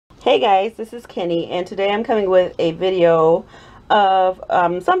Hey guys, this is Kenny, and today I'm coming with a video of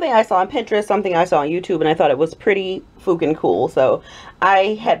something I saw on Pinterest, something I saw on YouTube, and I thought it was pretty freaking cool. So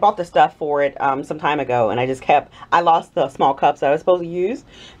I had bought the stuff for it some time ago, and I lost the small cups that I was supposed to use,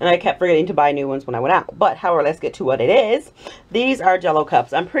 and I kept forgetting to buy new ones when I went out. But however, let's get to what it is. These are Jello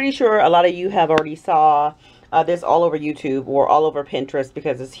cups. I'm pretty sure a lot of you have already saw this all over YouTube or all over Pinterest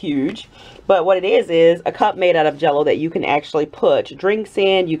because it's huge. But what it is a cup made out of Jello that you can actually put drinks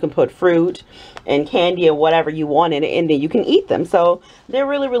in. You can put fruit and candy and whatever you want in it, and then you can eat them. So they're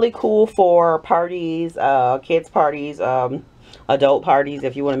really, really cool for parties, kids parties, adult parties.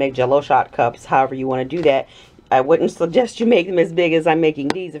 If you want to make Jello shot cups, however you want to do that. I wouldn't suggest you make them as big as I'm making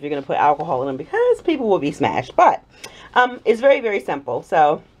these if you're going to put alcohol in them, because people will be smashed. But it's very, very simple.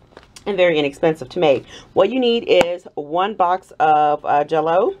 So, and very inexpensive to make. What you need is one box of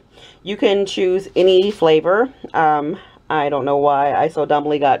Jello. You can choose any flavor. I don't know why I so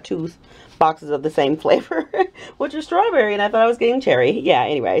dumbly got 2 boxes of the same flavor, which is strawberry, and I thought I was getting cherry. Yeah,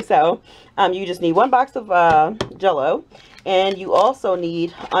 anyway, so you just need 1 box of Jello, and you also need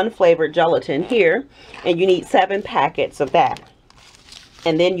unflavored gelatin here, and you need 7 packets of that.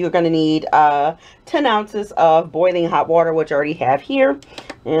 And then you're going to need 10 ounces of boiling hot water, which I already have here.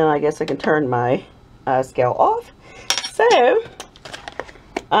 And I guess I can turn my scale off. So,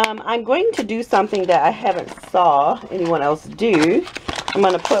 I'm going to do something that I haven't saw anyone else do. I'm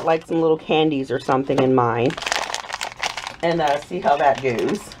going to put like some little candies or something in mine. And see how that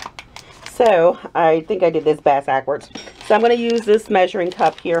goes. So, I think I did this backwards. So, I'm going to use this measuring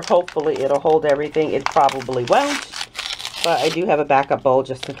cup here. Hopefully, it'll hold everything. It probably won't. But I do have a backup bowl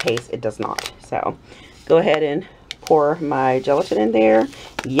just in case it does not. So, go ahead and pour my gelatin in there.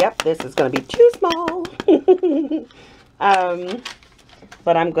 Yep, this is going to be too small.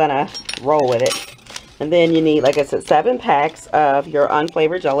 But I'm going to roll with it. And then you need, like I said, 7 packs of your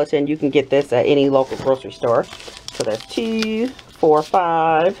unflavored gelatin. You can get this at any local grocery store. So that's 2, 4,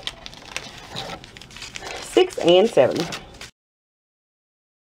 5, 6, and 7.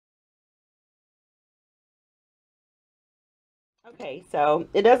 Okay, so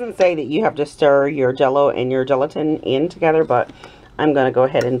it doesn't say that you have to stir your Jello and your gelatin in together, but I'm going to go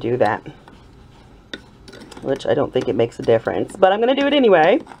ahead and do that, which I don't think it makes a difference, but I'm going to do it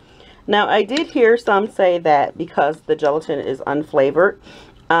anyway. Now, I did hear some say that because the gelatin is unflavored,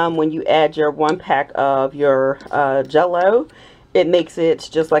 when you add your 1 pack of your Jello, it makes it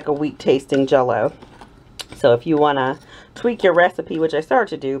just like a weak tasting Jello. So if you want to tweak your recipe, which I started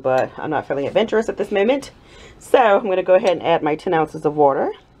to do, but I'm not feeling adventurous at this moment. So I'm going to go ahead and add my 10 ounces of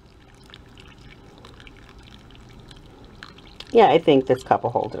water. Yeah, I think this cup will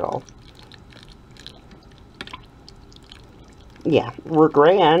hold it all. Yeah, we're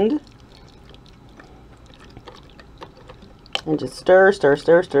grand. And just stir, stir,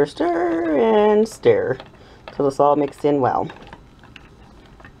 stir, stir, stir, and stir till it's all mixed in well.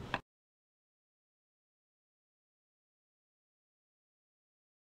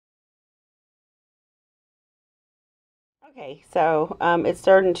 Okay, so it's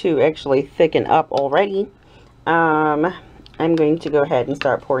starting to actually thicken up already. I'm going to go ahead and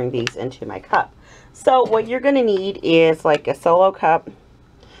start pouring these into my cup. So what you're going to need is like a solo cup.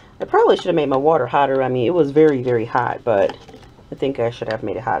 I probably should have made my water hotter. I mean, it was very, very hot, but I think I should have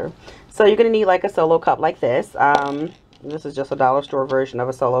made it hotter. So you're going to need like a solo cup like this. This is just a dollar store version of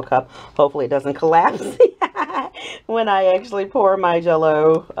a solo cup. Hopefully it doesn't collapse when I actually pour my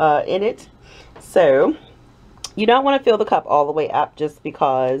Jello in it. So you don't want to fill the cup all the way up just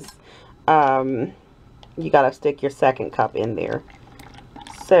because you got to stick your 2nd cup in there.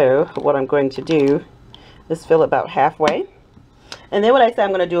 So what I'm going to do is fill it about halfway. And then what I say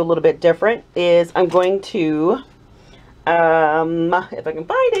I'm going to do a little bit different is I'm going to, if I can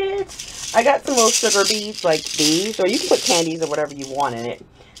find it, I got some little sugar beads like these, or you can put candies or whatever you want in it.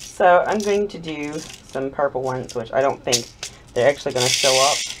 So I'm going to do some purple ones, which I don't think they're actually going to show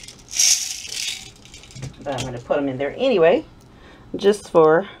up. But I'm going to put them in there anyway, just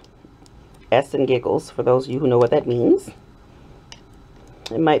for s and giggles, for those of you who know what that means.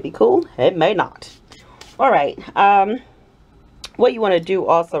 It might be cool, it may not. Alright, what you want to do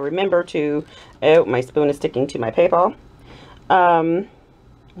also, remember to, oh, my spoon is sticking to my paper. I'm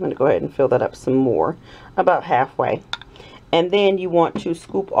going to go ahead and fill that up some more, about halfway. And then you want to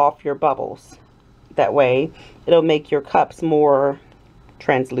scoop off your bubbles. That way, it'll make your cups more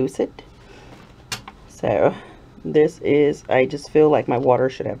translucent. So this is, I just feel like my water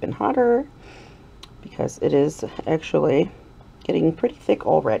should have been hotter because it is actually getting pretty thick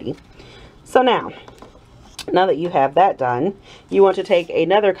already. So now Now that you have that done, you want to take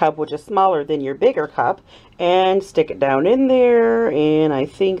another cup, which is smaller than your bigger cup, and stick it down in there. And I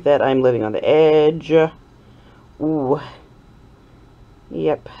think that I'm living on the edge. Ooh.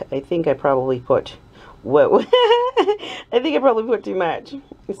 Yep, I think I probably put, whoa, I think I probably put too much.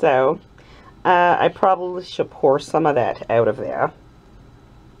 So, I probably should pour some of that out of there.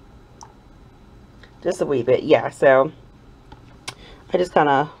 Just a wee bit, yeah. So, I just kind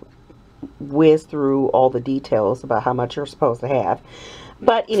of whiz through all the details about how much you're supposed to have.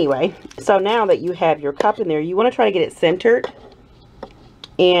 But anyway, so now that you have your cup in there, you want to try to get it centered.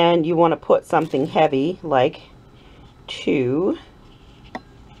 And you want to put something heavy, like 2.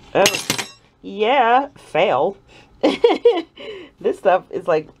 Oh, yeah, fail. This stuff is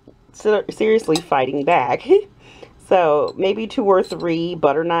like seriously fighting back. So maybe 2 or 3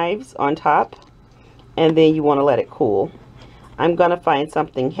 butter knives on top, and then you want to let it cool. I'm going to find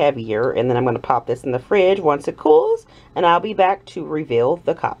something heavier, and then I'm going to pop this in the fridge once it cools, and I'll be back to reveal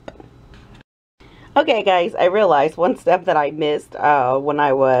the cup. Okay guys, I realized one step that I missed when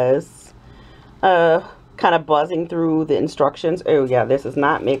I was kind of buzzing through the instructions. Oh yeah, this is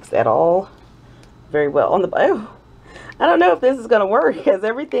not mixed at all very well on the, oh, I don't know if this is going to work, because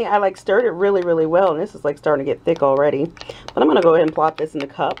everything, I like stirred it really well, and this is like starting to get thick already. But I'm going to go ahead and plop this in the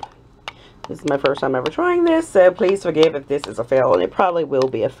cup. This is my first time ever trying this, so please forgive if this is a fail, and it probably will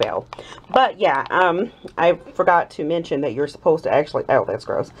be a fail. But yeah, I forgot to mention that you're supposed to actually, oh that's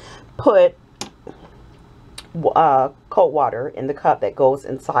gross, put cold water in the cup that goes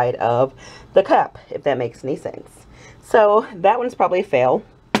inside of the cup, if that makes any sense. So that one's probably a fail,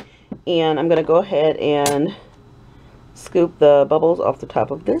 and I'm gonna go ahead and scoop the bubbles off the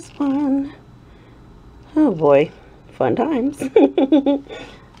top of this one. Oh boy, fun times.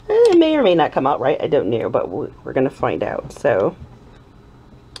 It may or may not come out right, I don't know, but we're gonna find out. So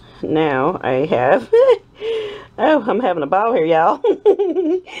now I have oh, I'm having a ball here, y'all,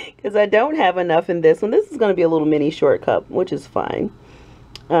 because I don't have enough in this one. This is going to be a little mini short cup, which is fine.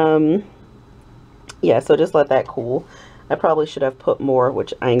 Yeah, so just let that cool. I probably should have put more,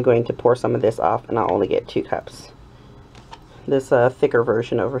 which I'm going to pour some of this off, and I'll only get 2 cups. This thicker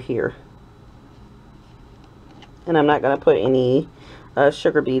version over here. And I'm not going to put any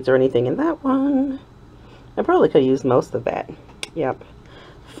sugar beads or anything in that one. I probably could use most of that. Yep.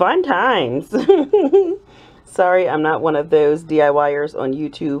 Fun times. Sorry, I'm not one of those DIYers on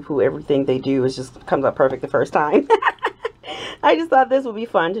YouTube who everything they do is just comes out perfect the first time. I just thought this would be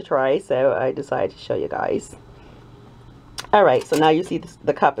fun to try, so I decided to show you guys. Alright, so now you see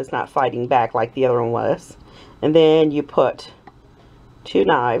the cup is not fighting back like the other one was. And then you put 2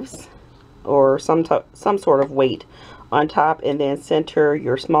 knives or some sort of weight on top, and then center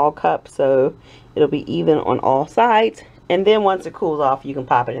your small cup so it'll be even on all sides. And then once it cools off, you can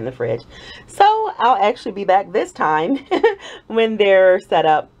pop it in the fridge. So I'll actually be back this time when they're set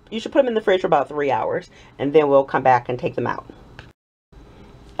up. You should put them in the fridge for about 3 hours, and then we'll come back and take them out.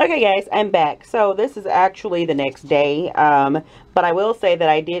 Okay guys, I'm back. So this is actually the next day, but I will say that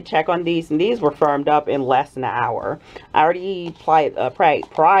I did check on these, and these were firmed up in less than an hour. I already pried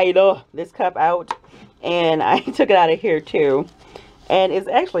this cup out, and I took it out of here too. And it's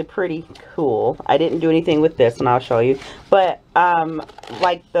actually pretty cool. I didn't do anything with this, and I'll show you. But,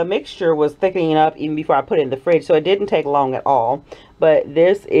 like, the mixture was thickening up even before I put it in the fridge, so it didn't take long at all. But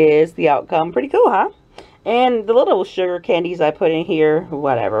this is the outcome. Pretty cool, huh? And the little sugar candies I put in here,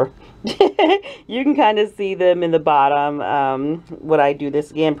 whatever. You can kind of see them in the bottom. Would I do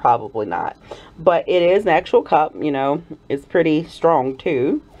this again? Probably not. But it is an actual cup, you know. It's pretty strong,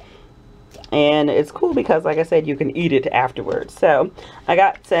 too. And it's cool because, like I said, you can eat it afterwards. So I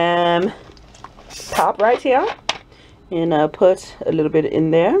got some pop right here, and I'll put a little bit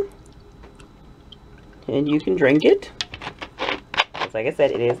in there, and you can drink it. Because, like I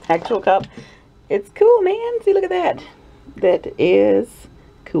said, it is an actual cup. It's cool, man. See, look at that. That is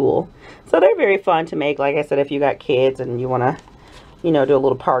cool. So they're very fun to make. Like I said, if you got kids and you want to, you know, do a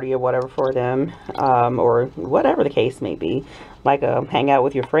little party or whatever for them, or whatever the case may be, like hang out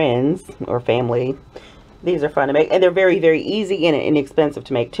with your friends or family. These are fun to make, and they're very easy and inexpensive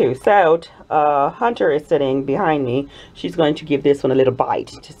to make too. So Hunter is sitting behind me. She's going to give this one a little bite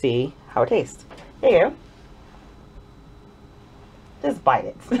to see how it tastes. There you go. Just bite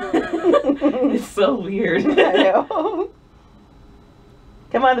it. It's so weird. I know.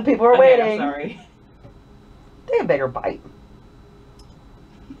 Come on, the people are waiting. I'm sorry. Take a bigger bite.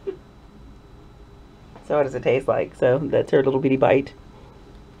 So what does it taste like? So that's her little bitty bite.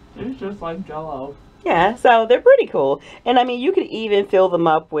 It's just like Jello. Yeah, so they're pretty cool. And I mean, you could even fill them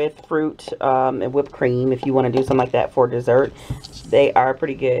up with fruit and whipped cream if you want to do something like that for dessert. They are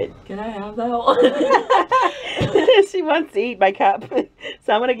pretty good. Can I have that one? She wants to eat my cup.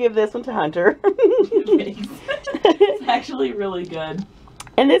 So I'm going to give this one to Hunter. Thanks. It's actually really good.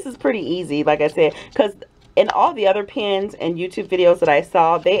 And this is pretty easy, like I said, because in all the other pins and YouTube videos that I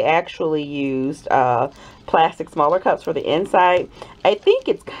saw, they actually used plastic smaller cups for the inside. I think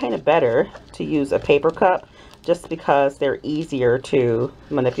it's kind of better to use a paper cup just because they're easier to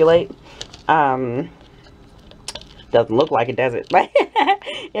manipulate. Doesn't look like it, does it? But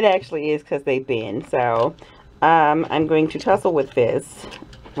it actually is because they bend. So I'm going to tussle with this.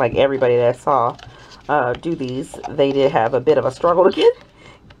 Like everybody that I saw do these, they did have a bit of a struggle to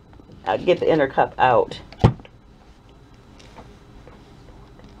get the inner cup out.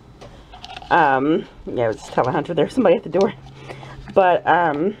 Yeah, I was just telling Hunter there's somebody at the door. But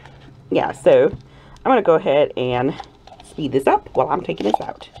yeah, so I'm gonna go ahead and speed this up while I'm taking this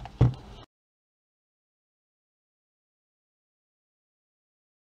out.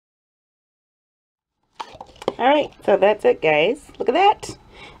 Alright, so that's it, guys. Look at that.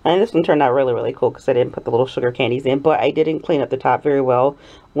 And this one turned out really, really cool because I didn't put the little sugar candies in, but I didn't clean up the top very well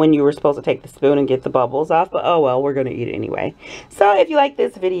when you were supposed to take the spoon and get the bubbles off. But oh well, we're going to eat it anyway. So if you like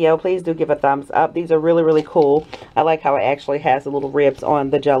this video, please do give a thumbs up. These are really, really cool. I like how it actually has the little ribs on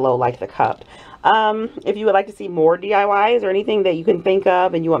the Jello like the cup. If you would like to see more DIYs or anything that you can think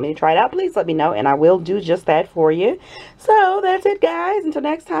of and you want me to try it out, please let me know and I will do just that for you. So that's it, guys. Until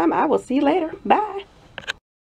next time, I will see you later. Bye.